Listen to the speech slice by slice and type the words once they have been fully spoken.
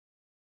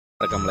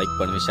Like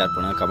பண்ணுங்க, share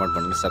பண்ணுங்க, comment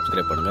பண்ணுங்க,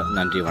 சப்ஸ்கிரைப் பண்ணுங்க.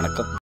 நன்றி,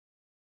 வணக்கம்.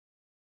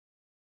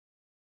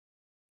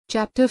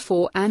 Chapter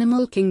 4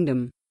 Animal Kingdom.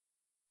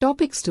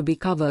 Topics to be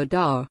covered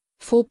are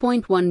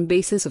 4.1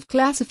 Basis of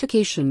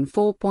Classification,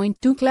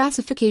 4.2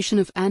 Classification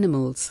of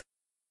Animals.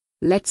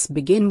 Let's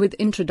begin with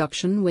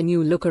introduction. When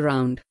you look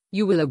around,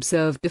 you will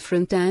observe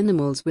different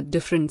animals with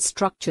different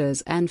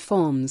structures and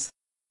forms.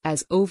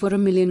 As over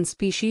 1 million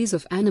species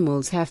of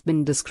animals have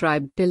been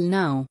described till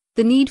now,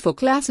 the need for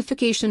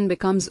classification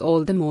becomes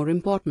all the more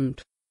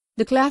important.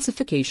 The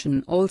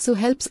classification also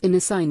helps in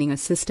assigning a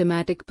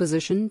systematic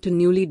position to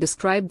newly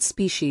described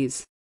species.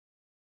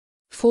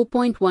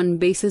 4.1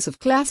 Basis of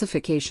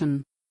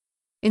Classification.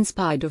 In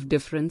spite of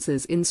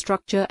differences in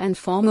structure and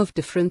form of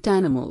different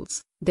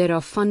animals, there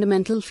are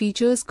fundamental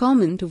features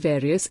common to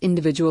various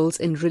individuals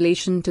in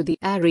relation to the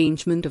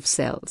arrangement of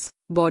cells,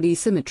 body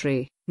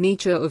symmetry,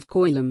 nature of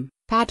coelom,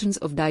 patterns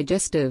of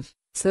digestive,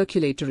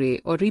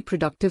 circulatory or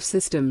reproductive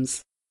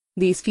systems.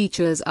 These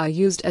features are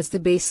used as the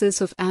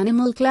basis of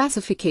animal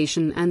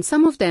classification, and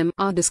some of them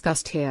are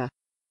discussed here.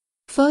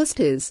 First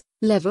is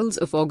levels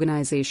of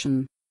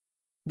organization.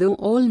 Though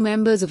all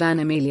members of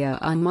Animalia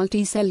are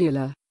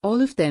multicellular, all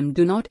of them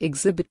do not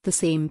exhibit the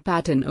same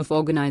pattern of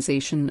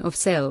organization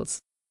of cells.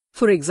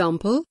 For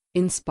example,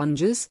 in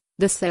sponges,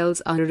 the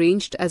cells are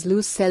arranged as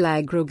loose cell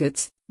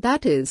aggregates,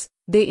 that is,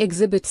 they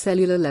exhibit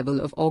cellular level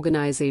of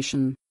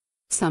organization.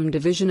 Some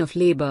division of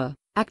labor,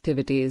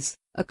 activities,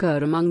 occur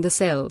among the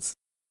cells.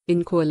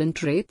 In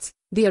coelenterates,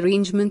 the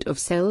arrangement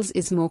of cells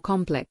is more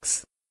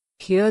complex.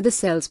 Here the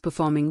cells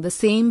performing the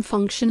same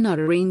function are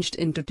arranged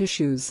into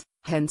tissues,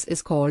 hence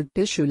is called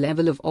tissue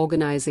level of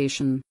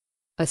organization.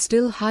 A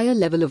still higher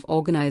level of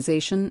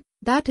organization,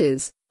 that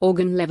is,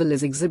 organ level,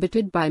 is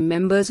exhibited by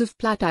members of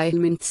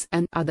Platyhelminthes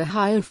and other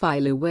higher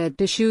phyla, where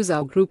tissues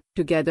are grouped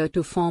together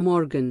to form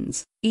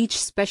organs, each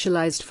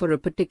specialized for a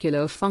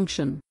particular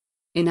function.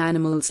 In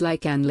animals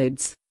like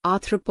Annelids,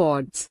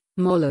 Arthropods,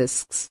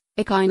 Molluscs,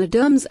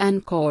 Echinoderms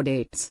and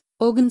Chordates,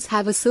 organs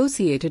have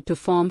associated to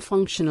form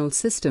functional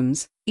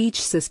systems,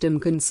 each system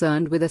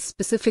concerned with a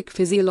specific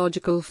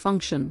physiological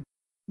function.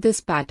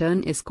 This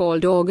pattern is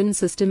called organ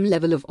system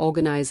level of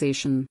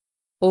organization.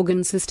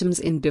 Organ systems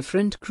in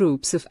different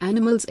groups of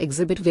animals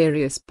exhibit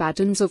various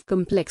patterns of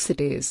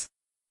complexities.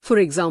 For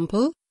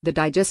example, the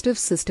digestive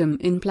system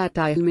in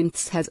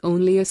Platyhelminthes has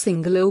only a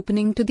single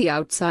opening to the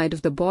outside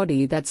of the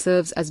body that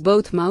serves as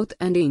both mouth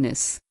and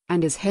anus,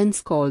 and is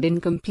hence called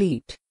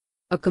incomplete.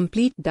 A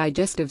complete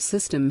digestive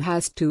system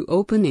has 2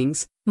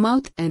 openings,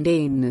 mouth and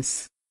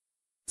anus.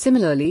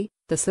 Similarly,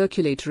 the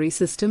circulatory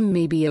system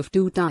may be of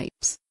 2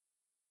 types.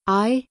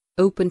 I.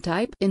 Open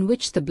type, in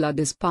which the blood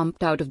is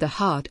pumped out of the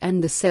heart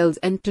and the cells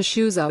and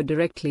tissues are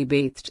directly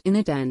bathed in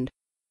it, and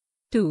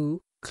 2.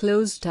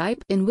 Closed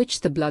type, in which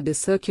the blood is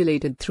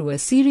circulated through a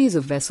series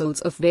of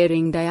vessels of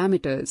varying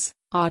diameters,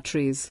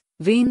 arteries,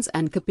 veins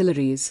and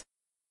capillaries.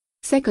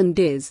 Second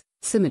is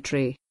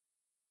symmetry.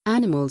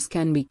 Animals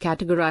can be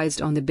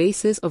categorized on the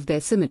basis of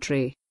their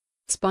symmetry.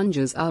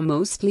 Sponges are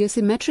mostly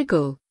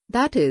asymmetrical,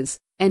 that is,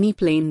 any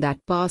plane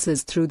that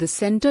passes through the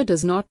center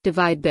does not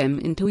divide them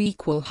into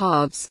equal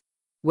halves.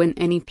 When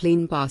any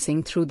plane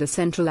passing through the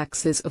central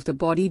axis of the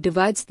body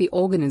divides the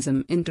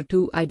organism into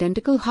 2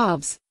 identical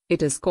halves,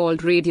 it is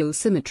called radial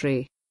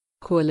symmetry.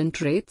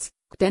 Coelenterates,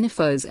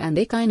 ctenifers and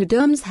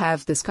echinoderms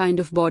have this kind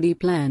of body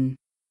plan.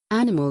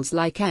 Animals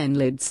like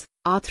annelids,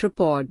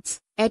 arthropods,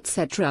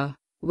 etc.,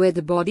 where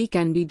the body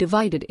can be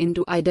divided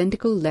into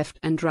identical left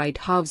and right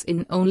halves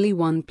in only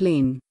one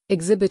plane,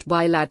 exhibit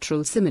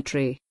bilateral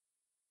symmetry.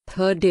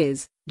 Third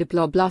is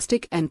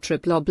diploblastic and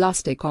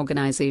triploblastic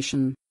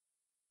organization.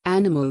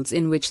 Animals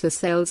in which the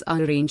cells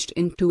are arranged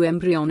in 2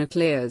 embryonic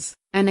layers,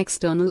 an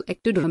external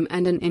ectoderm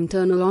and an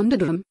internal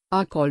endoderm,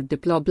 are called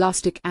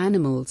diploblastic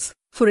animals,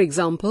 for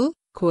example,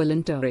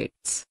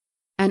 coelenterates.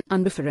 An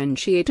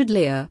undifferentiated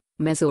layer,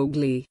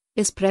 mesoglea,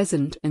 is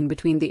present in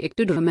between the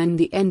ectoderm and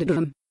the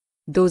endoderm.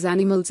 Those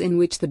animals in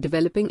which the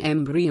developing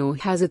embryo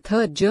has a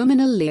 3rd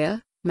germinal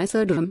layer,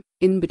 mesoderm,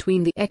 in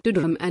between the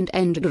ectoderm and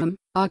endoderm,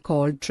 are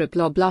called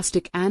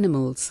triploblastic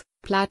animals,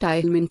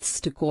 Platyhelminthes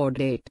to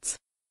Chordates.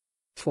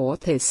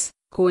 Fourth is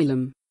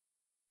coelom.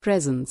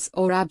 Presence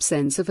or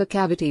absence of a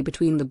cavity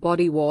between the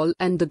body wall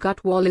and the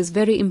gut wall is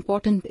very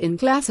important in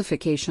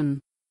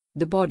classification.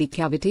 The body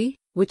cavity,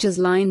 which is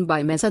lined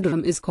by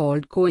mesoderm, is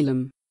called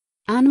coelom.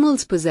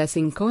 Animals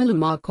possessing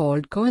coelom are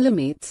called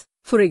coelomates,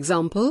 for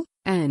example,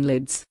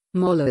 annelids,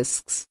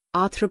 molluscs,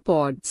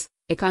 arthropods,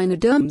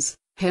 echinoderms,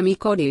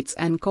 hemichordates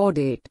and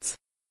chordates.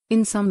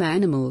 In some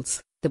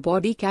animals, the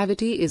body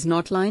cavity is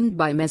not lined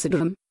by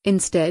mesoderm,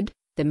 instead,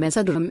 the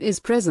mesoderm is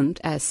present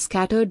as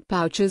scattered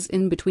pouches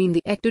in between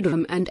the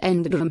ectoderm and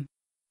endoderm.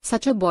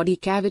 Such a body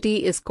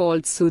cavity is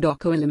called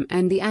pseudocoelom,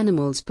 and the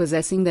animals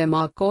possessing them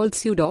are called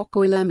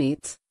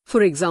pseudocoelomates,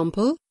 for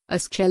example,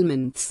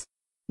 Echinoderms.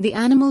 The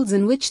animals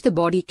in which the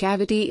body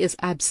cavity is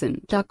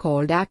absent are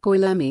called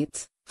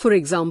acoelomates, for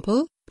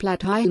example,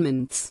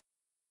 Platyhelminthes.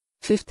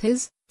 Fifth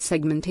is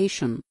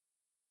segmentation.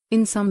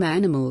 In some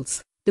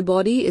animals, The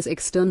body is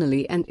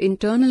externally and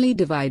internally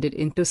divided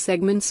into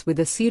segments with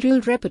a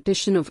serial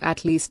repetition of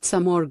at least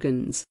some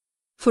organs.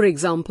 For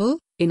example,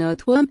 in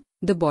earthworm,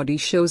 the body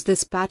shows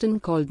this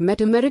pattern called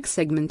metameric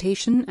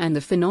segmentation, and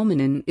the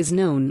phenomenon is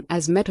known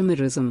as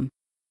metamerism.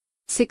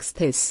 Sixth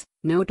is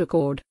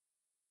notochord.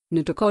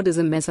 Notochord is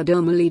a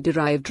mesodermally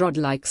derived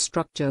rod-like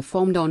structure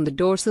formed on the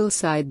dorsal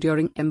side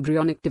during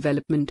embryonic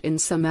development in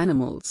some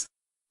animals.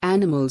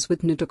 Animals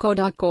with notochord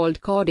are called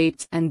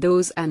chordates, and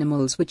those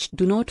animals which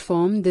do not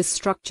form this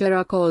structure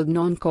are called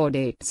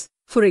non-chordates.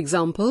 For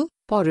example,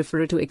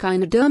 Porifera to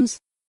Echinoderms.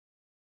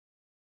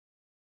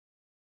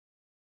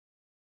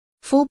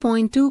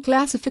 4.2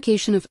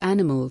 Classification of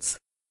animals.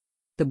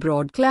 The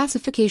broad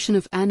classification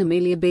of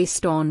Animalia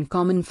based on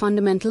common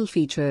fundamental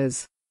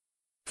features.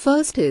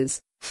 First is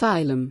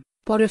phylum,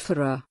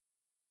 Porifera.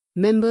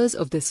 Members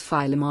of this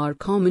phylum are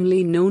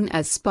commonly known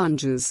as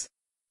sponges.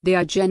 They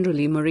are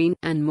generally marine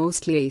and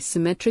mostly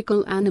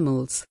asymmetrical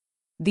animals.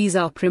 These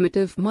are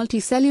primitive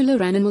multicellular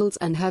animals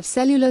and have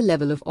cellular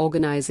level of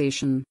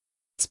organization.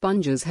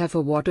 Sponges have a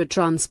water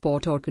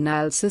transport or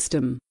canal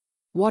system.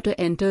 Water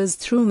enters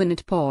through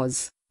minute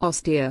pores,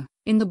 ostia,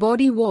 in the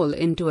body wall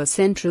into a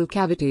central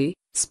cavity,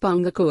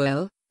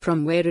 coel,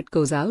 from where it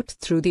goes out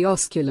through the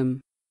osculum.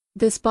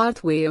 This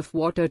pathway of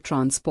water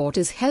transport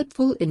is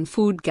helpful in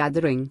food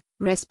gathering,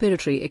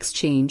 respiratory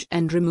exchange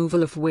and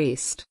removal of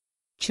waste.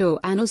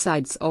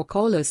 Choanocytes or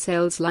collar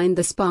cells line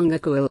the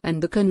coel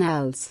and the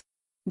canals.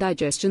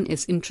 Digestion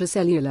is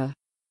intracellular.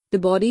 The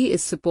body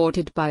is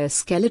supported by a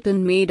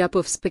skeleton made up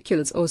of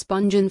spicules or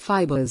spongin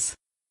fibers.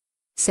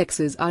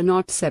 Sexes are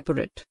not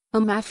separate.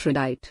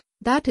 Hermaphrodite,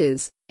 that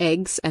is,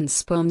 eggs and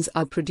sperms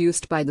are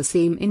produced by the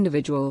same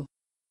individual.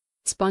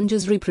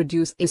 Sponges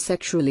reproduce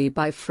asexually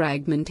by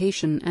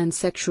fragmentation and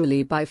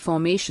sexually by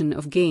formation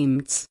of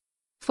gametes.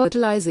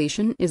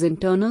 Fertilization is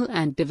internal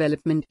and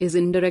development is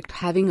indirect,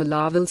 having a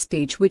larval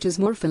stage which is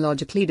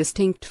morphologically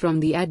distinct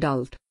from the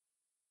adult.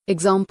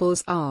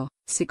 Examples are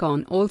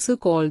Sicon, also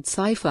called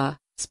Cypher,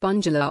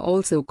 Spongula,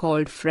 also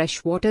called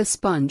freshwater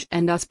sponge,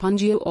 and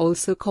Aspongio,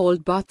 also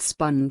called bath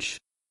sponge.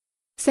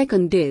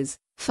 Second is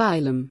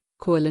phylum,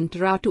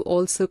 Coelenterates,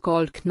 also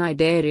called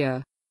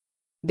Cnidaria.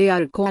 They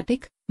are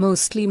aquatic,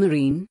 mostly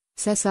marine,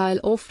 sessile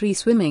or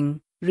free-swimming,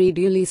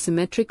 radially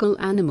symmetrical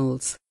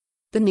animals.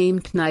 The name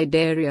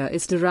Cnidaria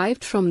is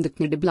derived from the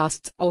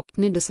cnidoblasts or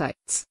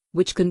cnidocytes,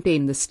 which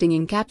contain the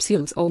stinging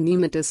capsules or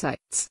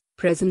nematocytes,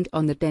 present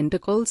on the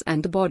tentacles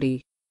and the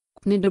body.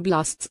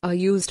 Cnidoblasts are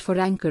used for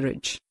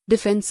anchorage,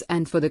 defense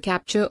and for the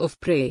capture of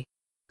prey.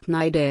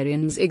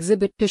 Cnidarians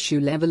exhibit tissue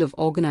level of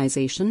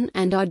organization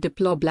and are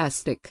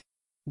diploblastic.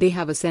 They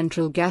have a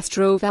central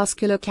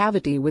gastrovascular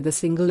cavity with a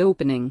single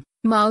opening,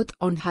 mouth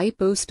on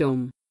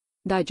hypostome.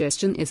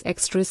 Digestion is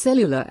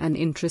extracellular and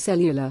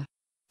intracellular.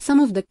 Some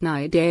of the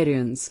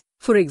cnidarians,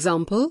 for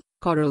example,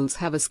 corals,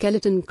 have a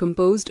skeleton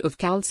composed of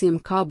calcium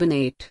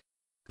carbonate.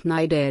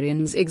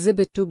 Cnidarians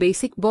exhibit two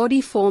basic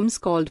body forms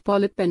called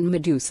polyp and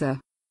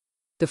medusa.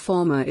 The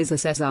former is a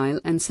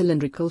sessile and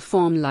cylindrical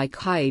form like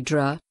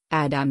hydra,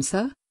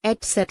 adamsa,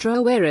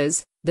 etc.,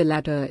 whereas the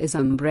latter is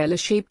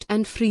umbrella-shaped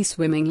and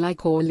free-swimming like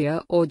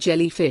Olia or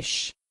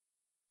jellyfish.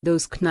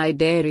 Those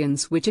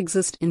cnidarians which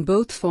exist in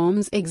both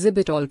forms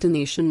exhibit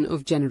alternation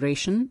of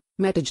generation,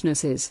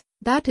 metagenesis,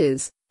 that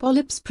is,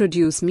 polyps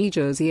produce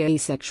megasia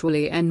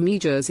asexually and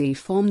megasia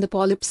form the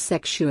polyps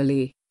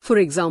sexually, for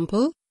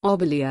example,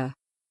 Obelia.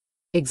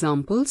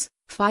 Examples: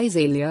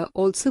 Physalia,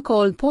 also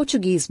called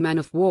Portuguese man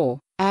of war,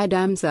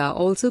 Adamsa,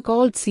 also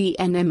called sea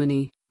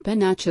anemone,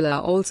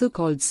 Penatula, also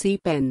called sea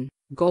pen,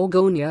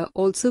 Gorgonia,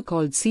 also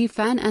called sea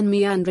fan, and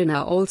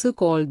Meandrina, also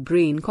called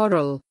brain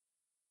coral.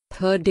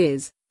 Third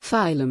is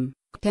phylum,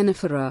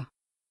 Ctenifera.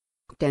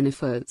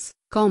 Ctenifers,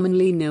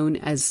 commonly known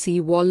as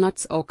sea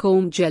walnuts or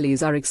comb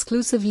jellies, are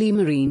exclusively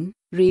marine,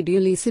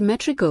 radially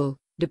symmetrical,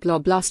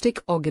 diploblastic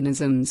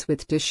organisms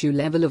with tissue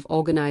level of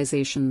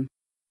organization.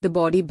 The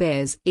body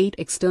bears 8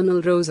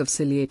 external rows of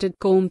ciliated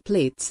comb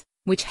plates,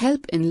 which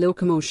help in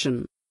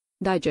locomotion.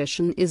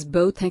 Digestion is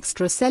both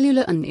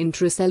extracellular and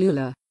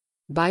intracellular.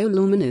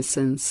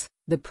 Bioluminescence,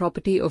 the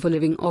property of a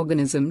living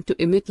organism to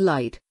emit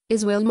light,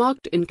 is well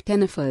marked in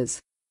ctenifers.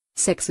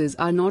 Sexes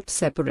are not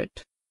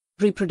separate.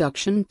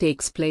 Reproduction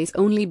takes place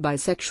only by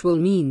sexual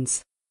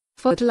means.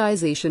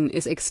 Fertilization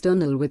is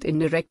external with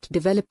indirect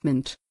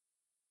development.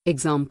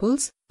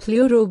 Examples: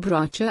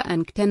 Pleurobracha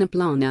and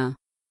Ctenoplana.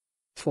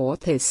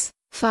 Fourth is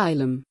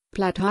phylum,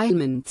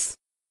 Platyhelminthes.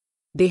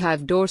 They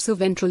have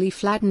dorsoventrally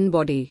flattened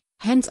body,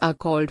 hence are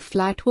called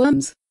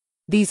flatworms.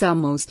 These are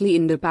mostly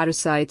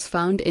endoparasites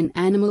found in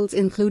animals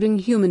including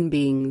human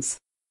beings.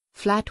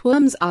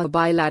 Flatworms are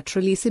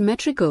bilaterally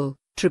symmetrical,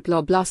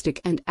 triploblastic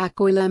and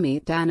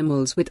aquilemmate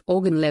animals with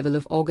organ level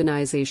of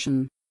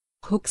organization.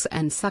 Hooks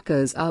and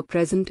suckers are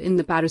present in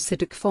the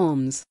parasitic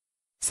forms.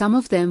 Some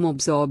of them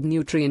absorb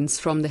nutrients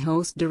from the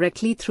host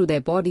directly through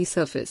their body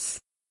surface.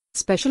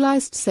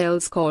 Specialized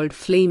cells called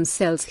flame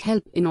cells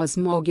help in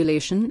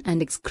osmogulation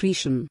and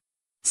excretion.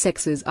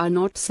 Sexes are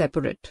not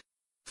separate.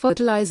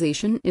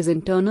 Fertilization is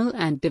internal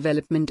and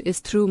development is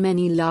through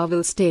many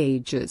larval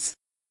stages.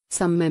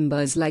 Some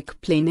members like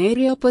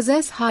planaria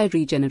possess high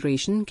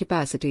regeneration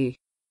capacity.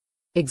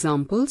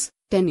 Examples: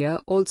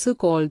 Tenia, also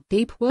called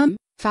tapeworm,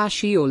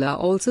 fasciola,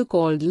 also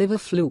called liver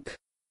fluke.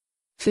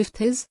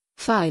 Fifth is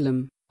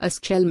phylum,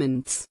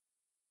 Echinoderms.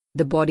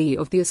 The body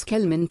of the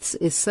Echinoderms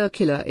is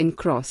circular in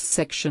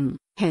cross-section,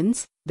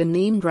 hence, the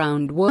name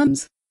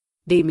roundworms.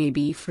 They may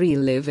be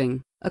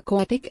free-living,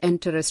 aquatic and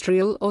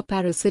terrestrial, or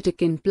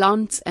parasitic in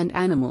plants and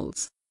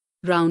animals.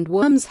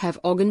 Roundworms have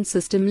organ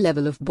system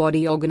level of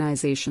body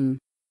organization.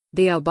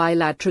 They are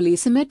bilaterally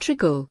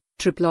symmetrical,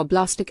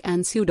 triploblastic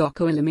and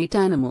pseudocoelomate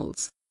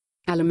animals.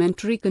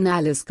 Alimentary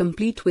canal is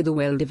complete with a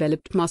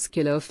well-developed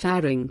muscular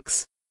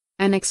pharynx.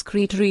 An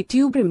excretory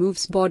tube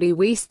removes body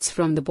wastes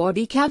from the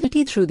body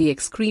cavity through the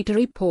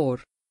excretory pore.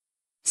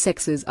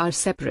 Sexes are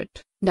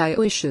separate,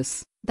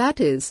 dioecious, that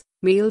is,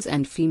 males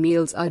and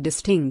females are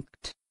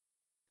distinct.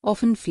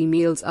 Often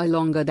females are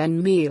longer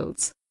than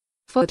males.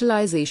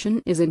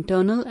 Fertilization is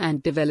internal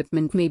and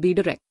development may be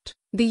direct.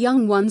 The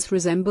young ones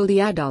resemble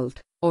the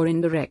adult, or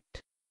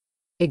indirect.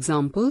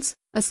 Examples: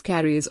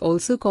 Ascaris,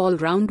 also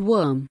called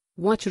roundworm,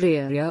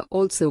 Wateraria,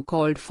 also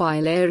called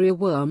filaria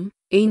worm,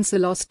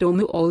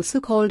 Ancylostoma, also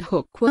called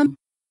hookworm.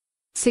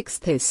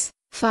 Sixth is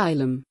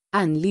phylum,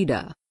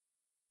 Annelida.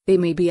 They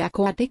may be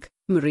aquatic,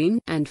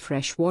 marine and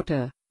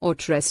freshwater, or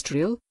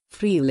terrestrial,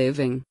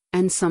 free-living,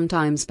 and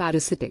sometimes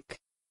parasitic.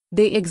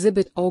 They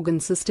exhibit organ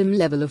system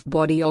level of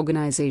body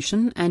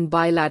organization and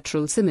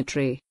bilateral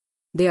symmetry.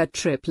 They are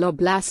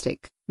triploblastic,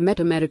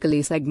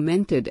 metamerically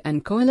segmented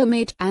and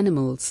coelomate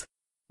animals.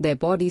 Their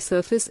body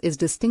surface is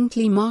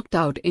distinctly marked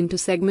out into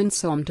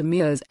segments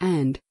centromeres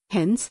and,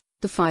 hence,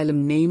 the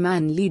phylum name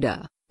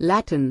Annelida,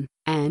 Latin,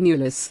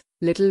 annulus,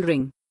 little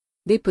ring.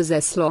 They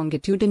possess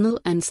longitudinal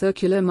and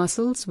circular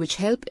muscles which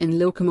help in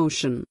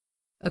locomotion.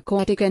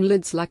 Aquatic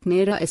annelids like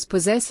Nereis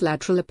possess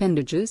lateral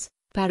appendages,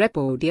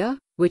 parapodia,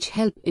 which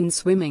help in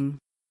swimming.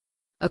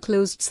 A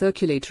closed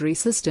circulatory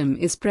system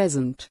is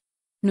present.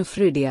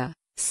 Nephridia,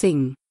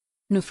 sing.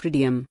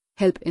 Nephridium,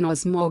 help in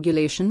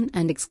osmogulation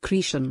and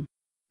excretion.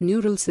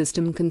 Neural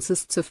system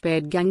consists of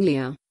paired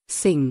ganglia,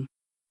 sing.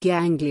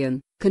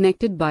 Ganglion,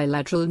 connected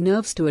bilateral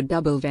nerves to a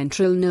double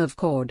ventral nerve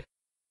cord.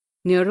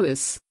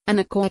 Nereis, an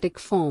aquatic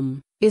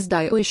form, is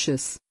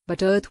dioecious,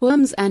 but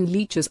earthworms and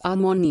leeches are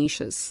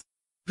monoecious.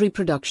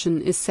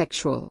 Reproduction is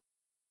sexual.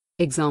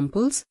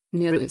 Examples: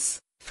 Nereis,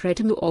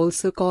 Fretimu,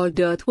 also called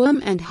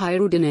earthworm, and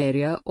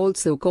Hyrudinaria,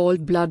 also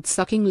called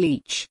blood-sucking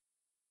leech.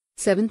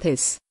 Seventh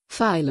is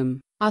phylum,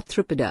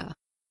 Arthropoda.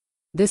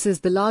 This is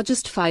the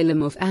largest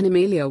phylum of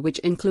Animalia, which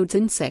includes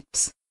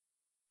insects.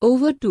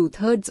 Over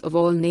 2/3 of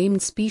all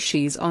named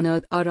species on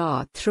Earth are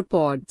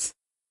arthropods.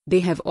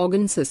 They have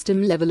organ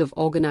system level of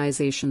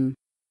organization.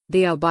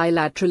 They are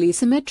bilaterally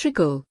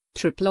symmetrical,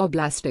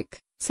 triploblastic,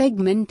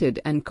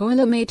 segmented and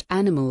coelomate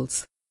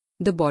animals.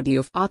 The body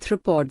of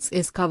arthropods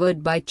is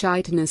covered by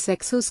chitinous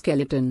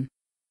exoskeleton.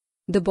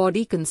 The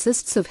body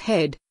consists of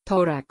head,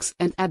 thorax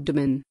and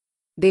abdomen.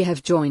 They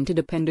have jointed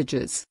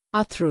appendages,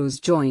 arthros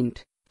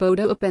joint,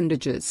 podo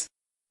appendages.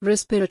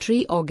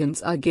 Respiratory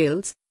organs are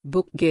gills,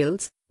 book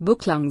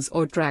lungs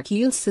or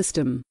tracheal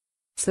system.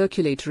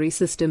 Circulatory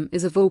system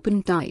is of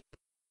open type.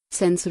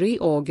 Sensory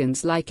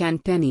organs like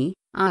antennae,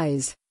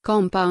 eyes,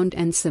 compound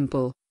and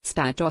simple,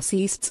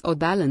 statocysts or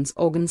balance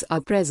organs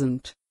are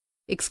present.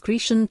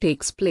 Excretion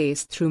takes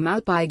place through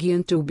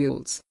Malpighian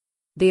tubules.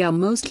 They are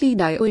mostly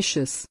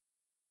dioecious.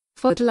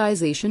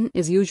 Fertilization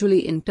is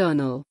usually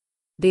internal.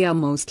 They are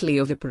mostly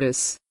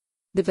oviparous.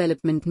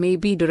 Development may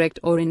be direct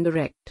or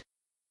indirect.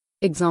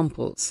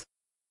 Examples: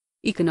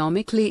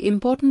 economically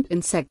important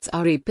insects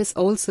are Apis,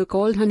 also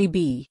called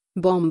honeybee,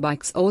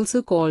 Bombyx,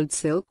 also called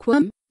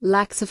silkworm,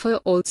 Laxifer,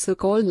 also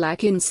called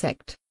lac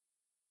insect.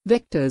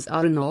 Vectors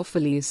are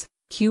Anopheles,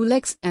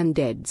 Culex and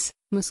Deads,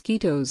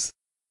 mosquitoes.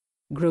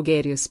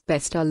 Gregarious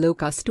pest are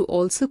Locustu,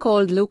 also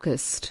called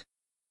locust.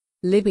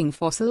 Living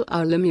fossil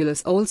are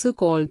Limulus, also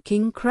called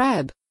king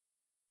crab.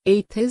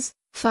 Eighth is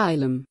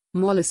phylum,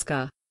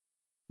 Mollusca.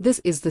 This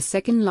is the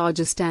second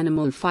largest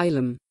animal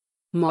phylum.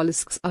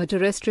 Molluscs are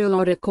terrestrial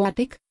or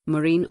aquatic,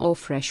 marine or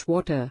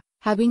freshwater,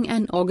 having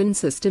an organ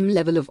system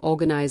level of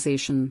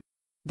organization.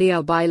 They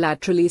are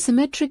bilaterally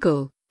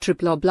symmetrical,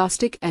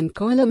 triploblastic and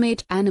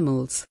coelomate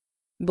animals.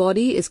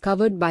 Body is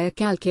covered by a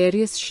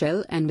calcareous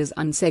shell and is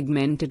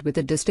unsegmented with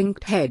a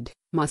distinct head,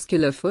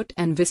 muscular foot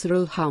and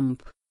visceral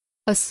hump.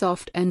 A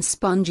soft and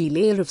spongy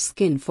layer of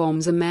skin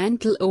forms a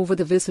mantle over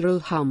the visceral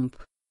hump.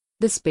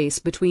 The space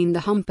between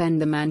the hump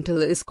and the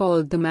mantle is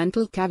called the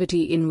mantle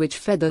cavity, in which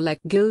feather-like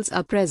gills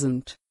are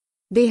present.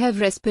 They have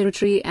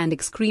respiratory and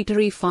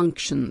excretory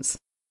functions.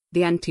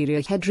 The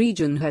anterior head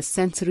region has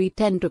sensory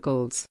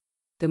tentacles.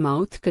 The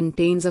mouth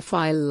contains a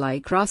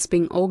file-like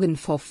rasping organ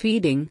for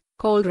feeding,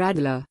 called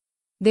radula.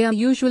 They are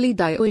usually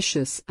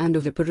dioecious and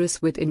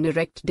oviparous with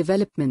indirect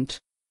development.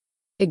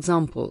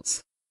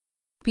 Examples: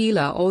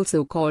 Pila,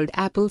 also called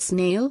apple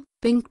snail,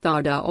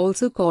 Pinctada,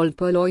 also called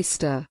pearl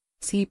oyster,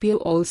 Sepia,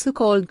 also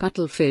called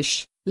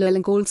cuttlefish,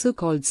 Lurling, also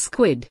called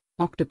squid,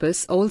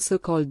 Octopus, also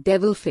called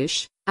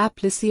devilfish,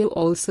 Aplysia,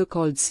 also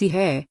called sea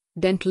hare,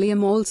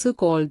 Dentalium also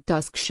called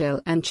tusk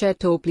shell and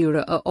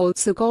Chetopleura are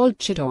also called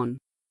chiton.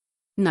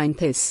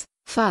 9th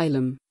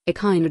phylum,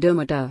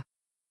 Echinodermata.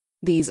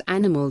 These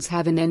animals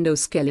have an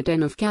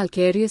endoskeleton of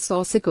calcareous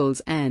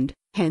ossicles and,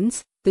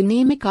 hence, the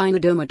name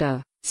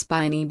Echinodermata,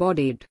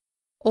 spiny-bodied.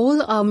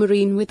 All are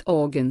marine with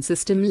organ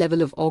system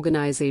level of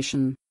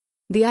organization.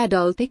 The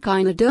adult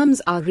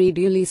echinoderms are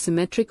radially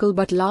symmetrical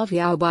but larvae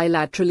are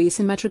bilaterally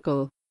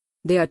symmetrical.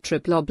 They are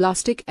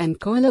triploblastic and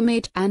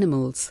coelomate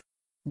animals.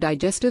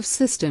 Digestive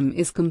system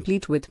is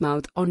complete with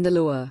mouth on the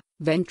lower,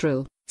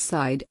 ventral,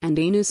 side and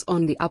anus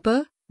on the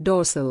upper,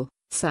 dorsal,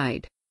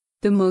 side.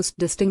 The most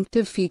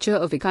distinctive feature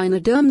of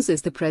echinoderms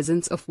is the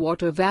presence of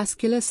water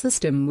vascular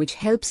system which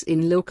helps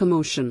in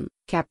locomotion,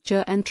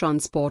 capture and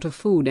transport of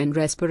food and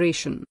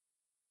respiration.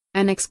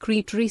 An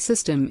excretory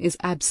system is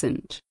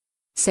absent.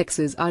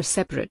 Sexes are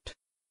separate.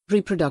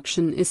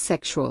 Reproduction is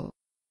sexual.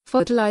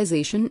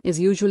 Fertilization is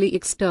usually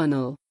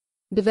external.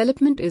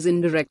 Development is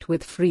indirect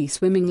with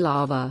free-swimming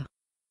larvae.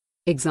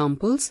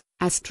 Examples: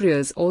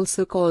 Astrias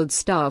also called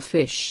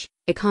starfish,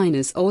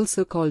 Echinus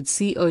also called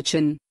sea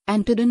urchin,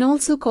 Antodon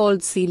also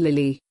called sea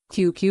lily,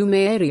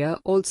 Cucumaria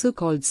also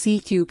called sea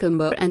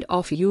cucumber and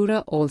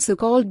Ophiura also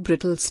called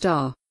brittle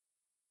star.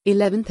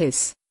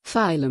 11th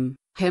phylum,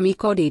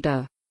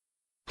 Hemichordata.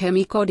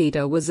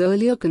 Hemichordata was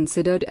earlier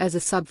considered as a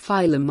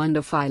subphylum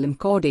under phylum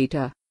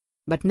Chordata,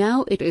 but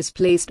now it is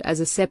placed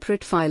as a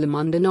separate phylum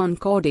under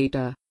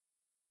non-Chordata.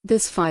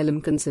 This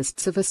phylum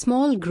consists of a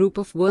small group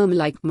of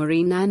worm-like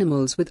marine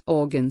animals with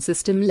organ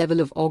system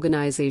level of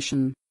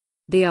organization.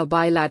 They are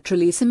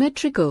bilaterally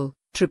symmetrical,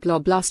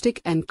 triploblastic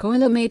and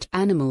coelomate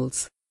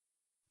animals.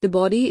 The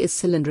body is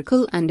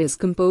cylindrical and is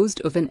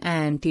composed of an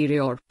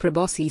anterior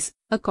proboscis,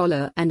 a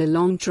collar and a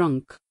long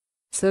trunk.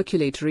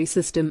 Circulatory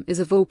system is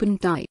of open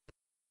type.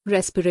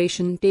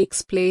 Respiration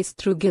takes place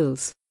through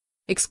gills.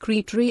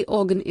 Excretory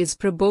organ is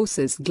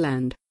proboscis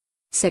gland.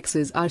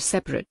 Sexes are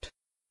separate.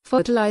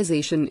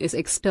 Fertilization is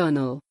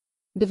external.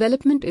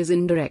 Development is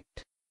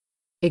indirect.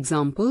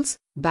 Examples: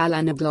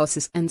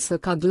 Balanoglossus and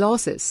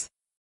Circoglossus.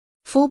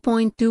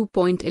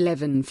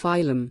 4.2.11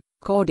 Phylum,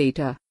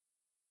 Chordata.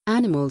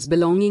 Animals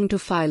belonging to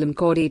phylum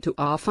Chordata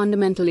are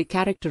fundamentally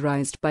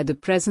characterized by the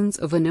presence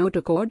of a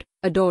notochord,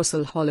 a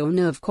dorsal hollow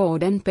nerve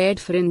cord and paired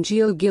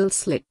pharyngeal gill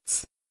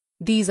slits.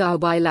 These are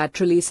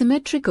bilaterally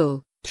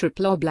symmetrical,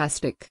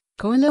 triploblastic,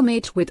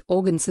 coelomate with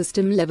organ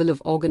system level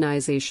of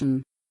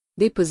organization.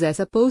 They possess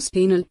a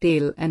postanal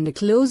tail and a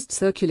closed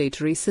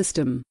circulatory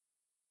system.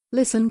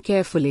 Listen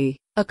carefully,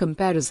 a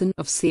comparison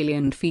of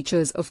salient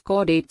features of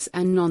chordates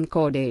and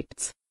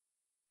non-chordates.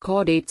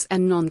 Chordates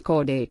and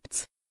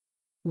non-chordates.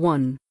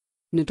 1.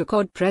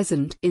 Notochord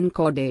present in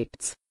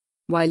chordates,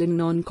 while in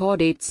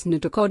non-chordates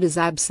notochord is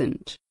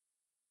absent.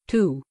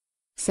 2.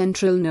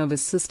 Central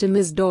nervous system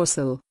is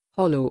dorsal,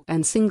 hollow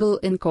and single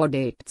in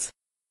chordates,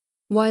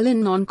 while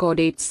in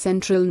non-chordates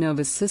central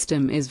nervous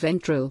system is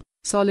ventral,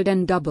 solid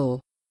and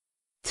double.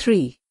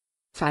 3.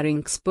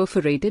 Pharynx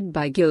perforated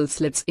by gill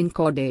slits in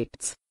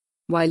chordates,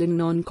 while in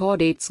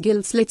non-chordates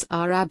gill slits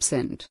are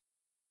absent.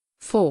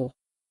 4.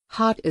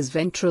 Heart is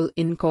ventral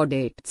in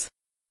chordates,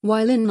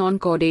 while in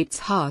non-chordates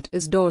heart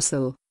is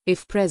dorsal,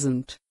 if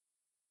present.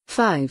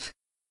 5.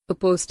 A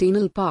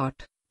postanal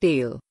part,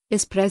 tail,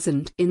 is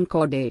present in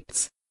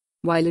chordates,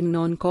 while in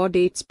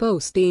non-chordates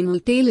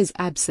postanal tail is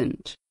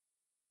absent.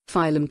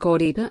 Phylum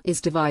Chordata is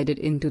divided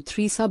into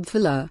 3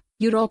 subphyla: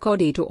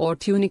 Urochordata or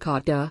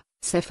Tunicata,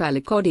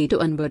 Cephalochordata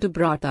and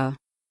Vertebrata.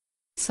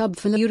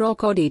 Subphyla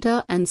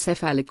Urochordata and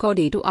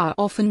Cephalochordata are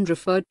often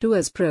referred to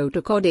as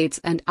protochordates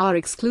and are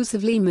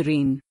exclusively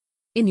marine.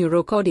 In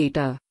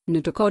Urochordata,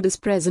 notochord is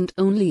present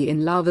only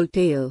in larval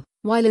tail,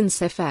 while in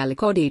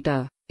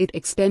Cephalochordata, it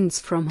extends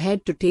from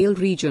head to tail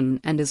region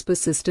and is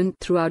persistent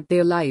throughout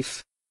their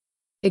life.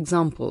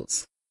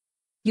 Examples: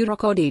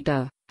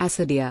 Urochordata,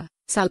 Acidia,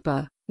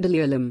 Salpa,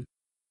 Deliolum.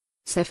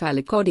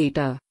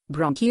 Cephalochordata,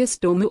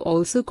 Bronchiostoma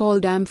also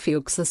called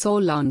Amphioxus or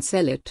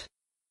Lancelet.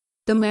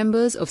 The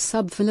members of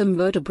subphylum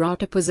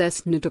Vertebrata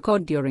possess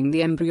notochord during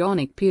the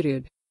embryonic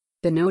period.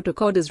 The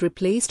notochord is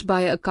replaced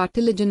by a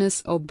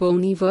cartilaginous or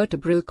bony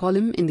vertebral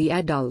column in the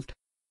adult.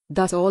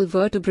 Thus all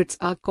vertebrates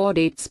are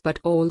chordates but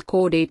all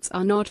chordates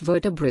are not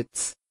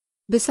vertebrates.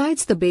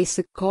 Besides the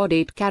basic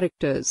chordate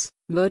characters,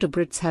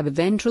 vertebrates have a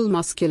ventral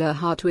muscular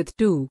heart with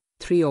 2,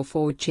 3 or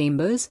 4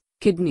 chambers,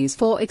 kidneys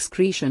for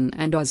excretion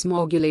and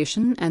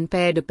osmogulation and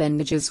paired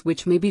appendages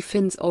which may be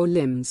fins or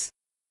limbs.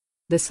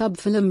 The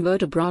subphylum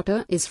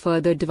Vertebrata is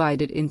further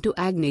divided into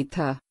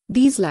Agnatha,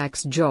 these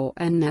lacks jaw,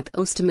 and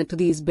Gnathostomata,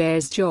 these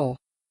bears jaw.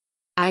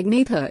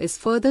 Agnatha is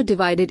further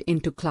divided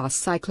into class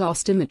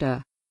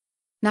Cyclostomata.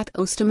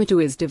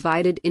 Gnathostomata is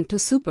divided into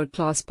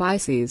superclass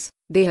Pisces,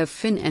 they have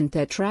fin and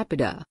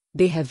tetrapeda,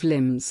 they have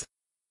limbs.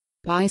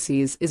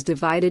 Pisces is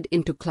divided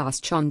into class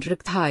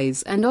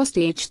Chondrichthyes and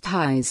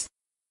Osteichthyes.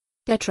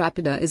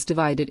 Tetrapeda is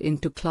divided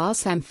into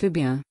class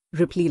Amphibia,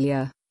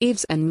 Reptilia,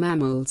 aves and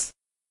mammals.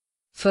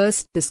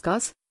 First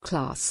discuss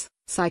class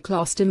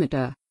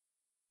Cyclostomata.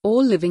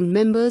 All living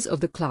members of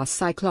the class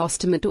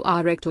Cyclostomata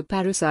are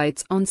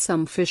ectoparasites on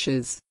some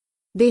fishes.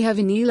 They have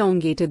an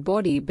elongated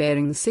body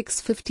bearing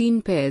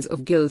 6-15 pairs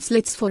of gill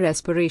slits for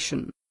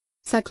respiration.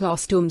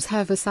 Cyclostomes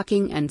have a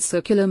sucking and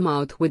circular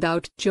mouth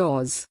without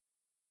jaws.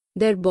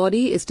 Their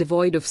body is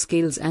devoid of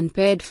scales and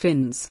paired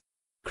fins.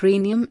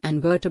 Cranium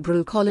and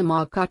vertebral column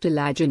are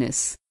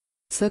cartilaginous.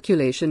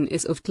 Circulation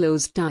is of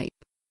closed type.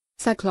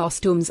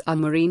 Cyclostomes are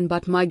marine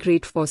but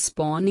migrate for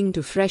spawning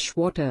to fresh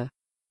water.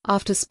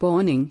 After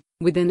spawning,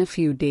 within a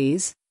few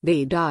days,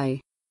 they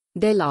die.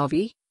 Their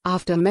larvae,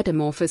 after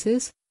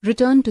metamorphosis,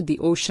 return to the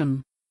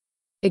ocean.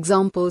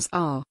 Examples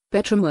are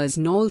petramers,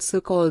 also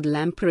called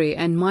lamprey,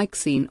 and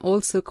myxine,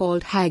 also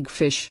called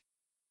hagfish.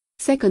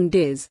 Second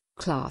is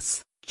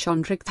class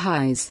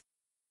Chondrichthyes.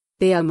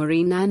 They are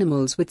marine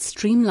animals with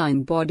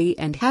streamlined body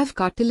and have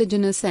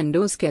cartilaginous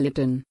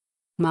endoskeleton.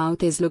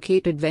 Mouth is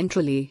located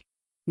ventrally.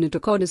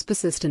 Notochord is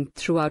persistent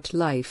throughout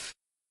life.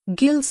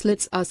 Gill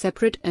slits are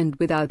separate and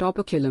without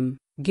operculum,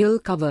 gill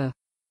cover.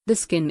 The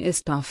skin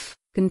is tough,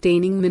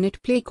 containing minute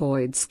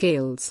placoid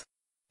scales.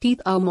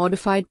 Teeth are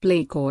modified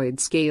placoid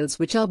scales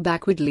which are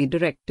backwardly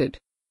directed.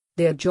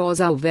 Their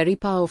jaws are very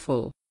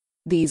powerful.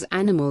 These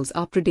animals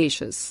are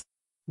predaceous.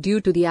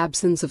 Due to the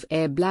absence of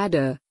air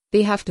bladder,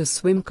 they have to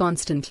swim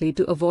constantly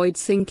to avoid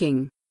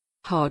sinking.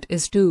 Heart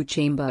is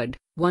two-chambered,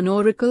 one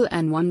auricle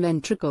and one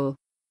ventricle.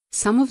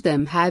 Some of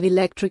them have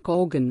electric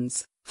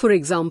organs, for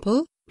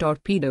example,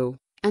 torpedo,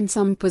 and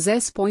some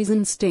possess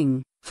poison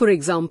sting, for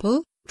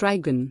example,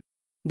 trigon.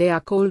 They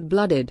are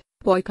cold-blooded,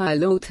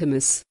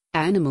 poikilothermous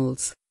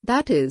animals,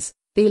 that is,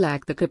 they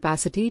lack the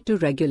capacity to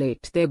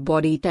regulate their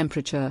body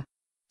temperature.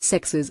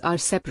 Sexes are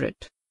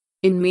separate.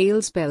 In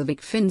males,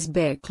 pelvic fins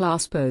bear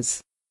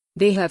claspers.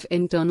 They have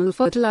internal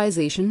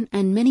fertilization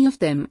and many of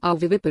them are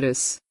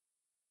viviparous.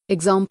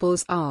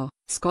 Examples are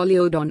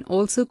Scoliodon,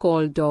 also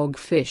called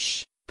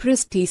dogfish,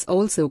 Pristis,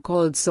 also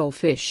called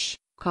sawfish,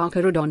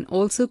 Carcharodon,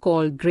 also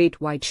called great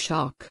white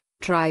shark,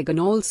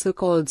 Trigon, also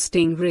called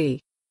stingray.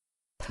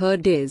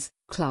 Third is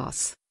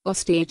class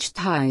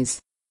Osteichthyes.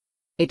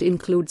 It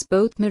includes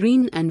both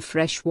marine and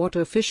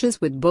freshwater fishes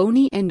with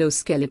bony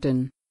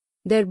endoskeleton.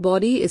 Their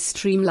body is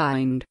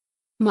streamlined.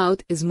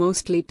 Mouth is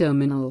mostly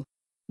terminal.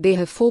 They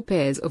have 4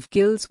 pairs of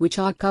gills which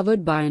are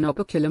covered by an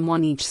operculum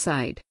on each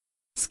side.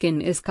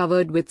 Skin is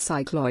covered with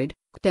cycloid,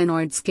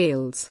 ctenoid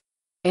scales.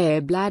 Air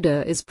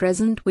bladder is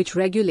present which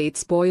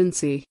regulates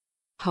buoyancy.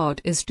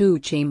 Heart is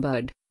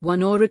two-chambered,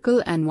 one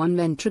auricle and one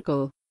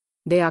ventricle.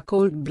 They are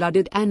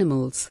cold-blooded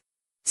animals.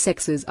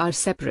 Sexes are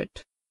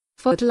separate.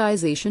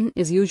 Fertilization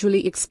is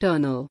usually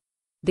external.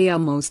 They are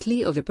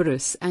mostly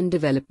oviparous and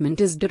development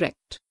is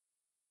direct.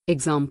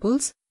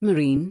 Examples: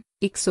 marine,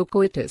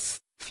 Ixocoetus,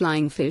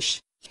 flying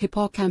fish,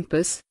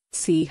 hippocampus,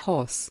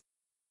 seahorse.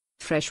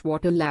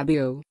 Freshwater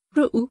labio,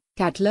 roo,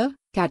 cattler,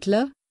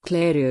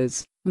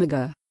 clarias,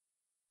 mega.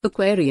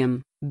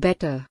 Aquarium,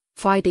 betta,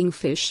 fighting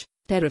fish,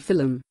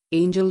 pterophyllum,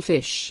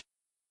 angelfish.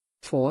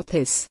 Fourth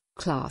is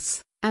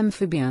class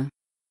Amphibia.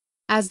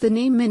 As the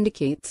name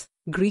indicates,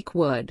 Greek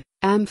word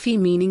amphi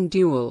meaning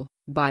dual,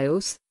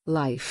 bios,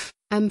 life,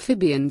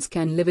 amphibians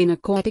can live in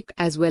aquatic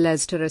as well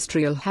as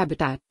terrestrial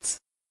habitats.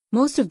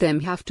 Most of them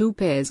have 2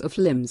 pairs of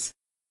limbs.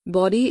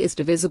 Body is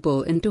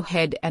divisible into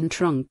head and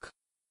trunk.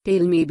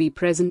 Tail may be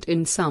present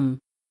in some.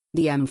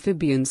 The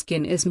amphibian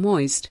skin is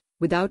moist,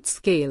 without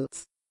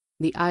scales.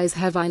 The eyes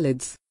have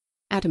eyelids.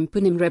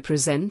 Atympanim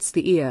represents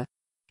the ear.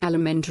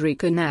 Alimentary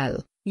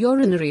canal,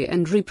 urinary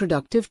and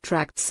reproductive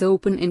tracts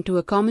open into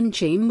a common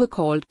chamber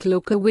called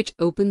cloaca which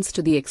opens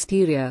to the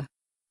exterior.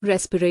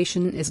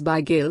 Respiration is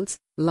by gills,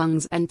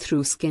 lungs and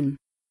through skin.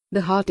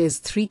 The heart is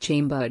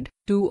 3-chambered,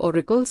 2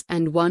 auricles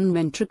and 1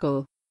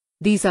 ventricle.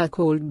 These are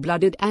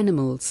cold-blooded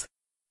animals.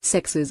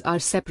 Sexes are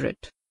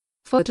separate.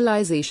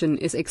 Fertilization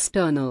is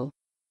external.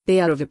 They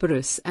are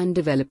oviparous and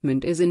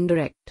development is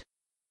indirect.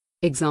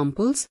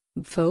 Examples: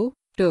 bufo,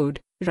 toad,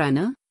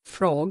 rana,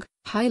 frog,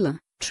 hyla,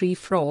 tree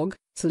frog,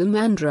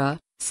 salamandra,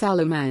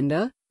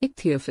 salamander,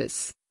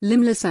 ichthyophis,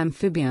 limbless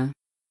amphibia.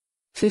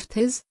 Fifth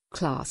is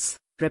class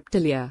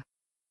Reptilia.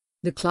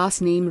 The class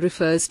name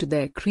refers to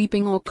their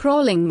creeping or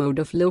crawling mode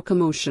of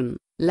locomotion,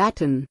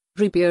 Latin,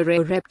 repere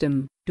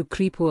reptum, to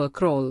creep or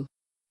crawl.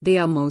 They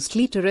are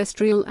mostly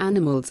terrestrial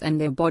animals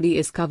and their body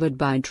is covered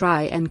by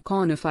dry and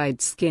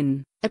cornified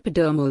skin,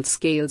 epidermal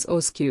scales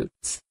or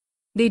scutes.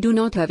 They do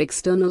not have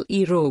external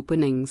ear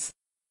openings.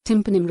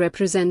 Tympanum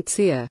represents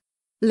ear.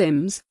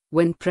 Limbs,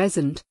 when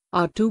present,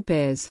 are 2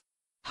 pairs.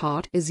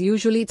 Heart is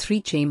usually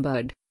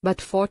 3-chambered, but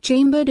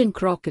 4-chambered in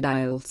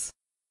crocodiles.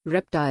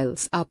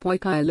 Reptiles are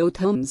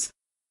poikilotherms.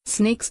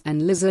 Snakes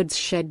and lizards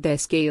shed their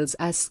scales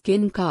as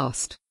skin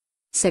cast.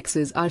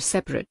 Sexes are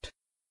separate.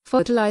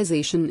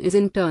 Fertilization is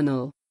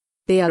internal.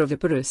 They are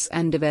oviparous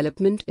and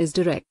development is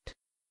direct.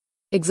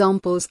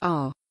 Examples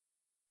are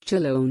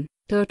chelone,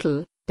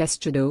 turtle,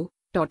 testudo,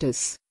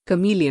 tortoise,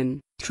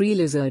 chameleon, tree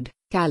lizard,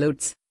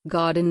 calotes,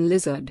 garden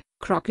lizard,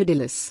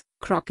 crocodilus,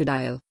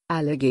 crocodile,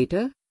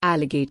 alligator,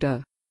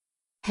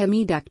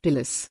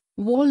 hemidactylus,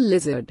 wall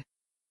lizard.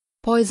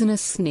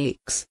 Poisonous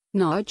snakes,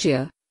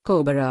 nargia,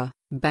 cobra,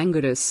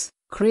 bangarus,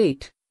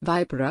 crate,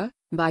 vipera,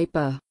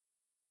 viper.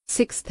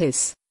 Sixth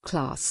is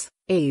Class: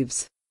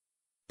 Aves.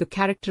 The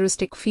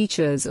characteristic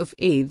features of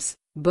aves,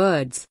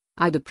 birds,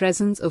 are the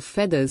presence of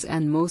feathers,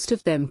 and most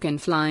of them can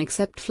fly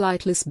except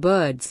flightless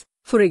birds,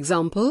 for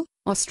example,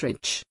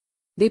 ostrich.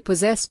 They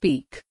possess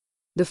beak.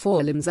 The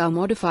forelimbs are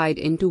modified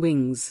into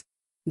wings.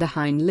 The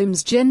hind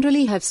limbs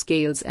generally have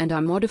scales and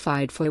are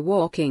modified for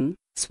walking,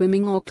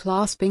 swimming or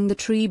clasping the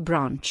tree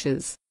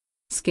branches.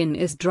 Skin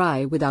is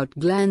dry without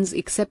glands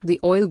except the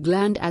oil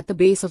gland at the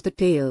base of the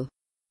tail.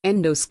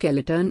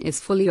 Endoskeleton is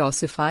fully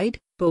ossified,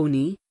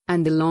 bony,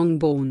 and the long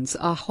bones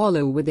are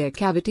hollow with their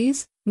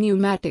cavities,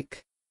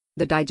 pneumatic.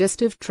 The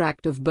digestive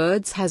tract of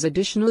birds has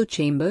additional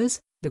chambers,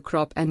 the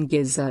crop and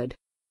gizzard.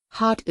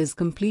 Heart is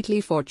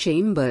completely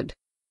four-chambered.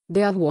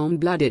 They are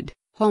warm-blooded,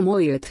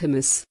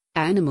 homoeothermous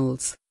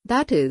animals,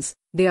 that is,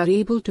 they are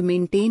able to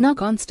maintain a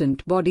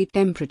constant body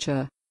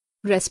temperature.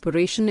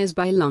 Respiration is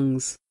by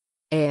lungs.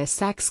 Air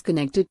sacs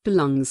connected to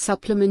lungs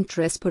supplement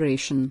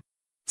respiration.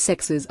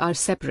 Sexes are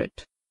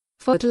separate.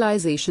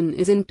 Fertilization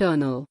is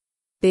internal.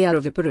 They are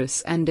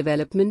oviparous and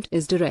development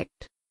is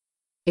direct.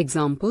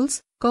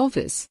 Examples: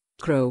 corvus,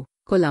 crow,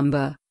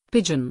 columba,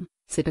 pigeon,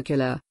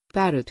 citicula,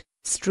 parrot,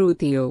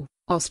 struthio,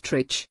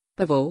 ostrich,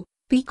 pavot,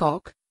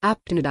 peacock,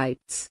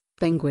 aptenidites,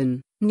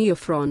 penguin,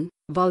 neophron,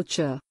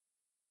 vulture.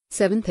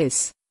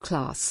 7th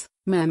class,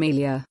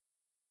 Mammalia.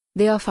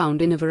 They are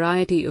found in a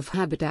variety of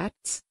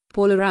habitats: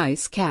 polar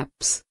ice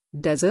caps,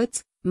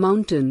 deserts,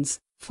 mountains,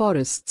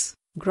 forests,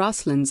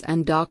 grasslands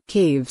and dark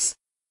caves.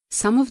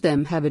 Some of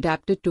them have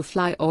adapted to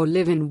fly or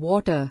live in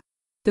water.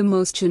 The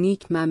most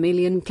unique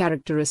mammalian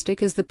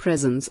characteristic is the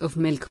presence of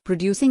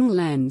milk-producing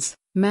glands,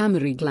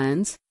 mammary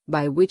glands,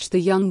 by which the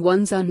young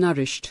ones are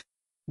nourished.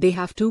 They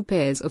have two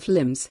pairs of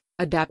limbs,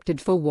 adapted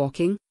for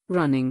walking,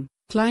 running,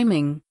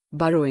 climbing,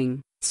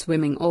 burrowing,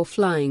 swimming or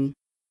flying.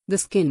 The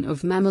skin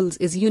of mammals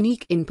is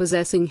unique in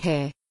possessing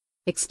hair.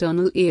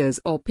 External ears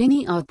or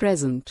pinnae are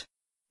present.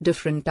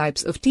 Different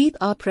types of teeth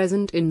are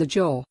present in the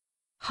jaw.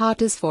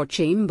 Heart is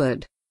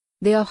four-chambered.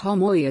 They are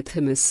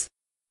homoeothermous.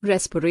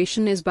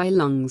 Respiration is by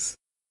lungs.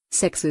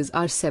 Sexes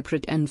are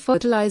separate and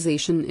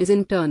fertilization is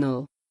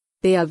internal.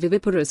 They are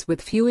viviparous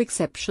with few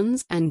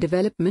exceptions and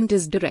development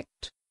is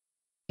direct.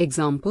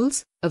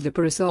 Examples: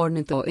 oviparous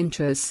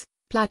ornithorhynchus,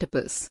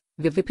 platypus,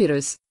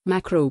 viviparous,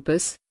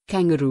 macropus,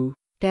 kangaroo,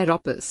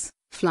 pteropus,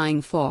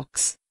 flying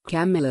fox,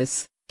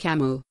 camelus,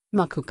 camel,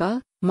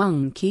 macaca,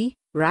 monkey,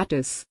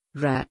 ratus,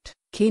 rat,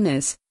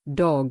 canis,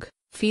 dog,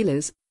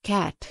 felis,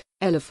 cat,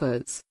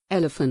 elephas,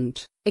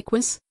 elephant,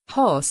 equus,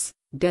 horse,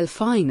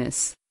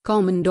 delphinus,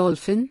 common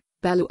dolphin,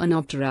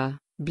 Balloonoptera,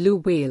 blue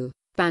whale,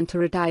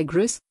 Panthera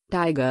tigris,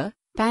 tiger,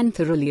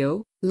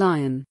 Pantheroleo,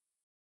 lion.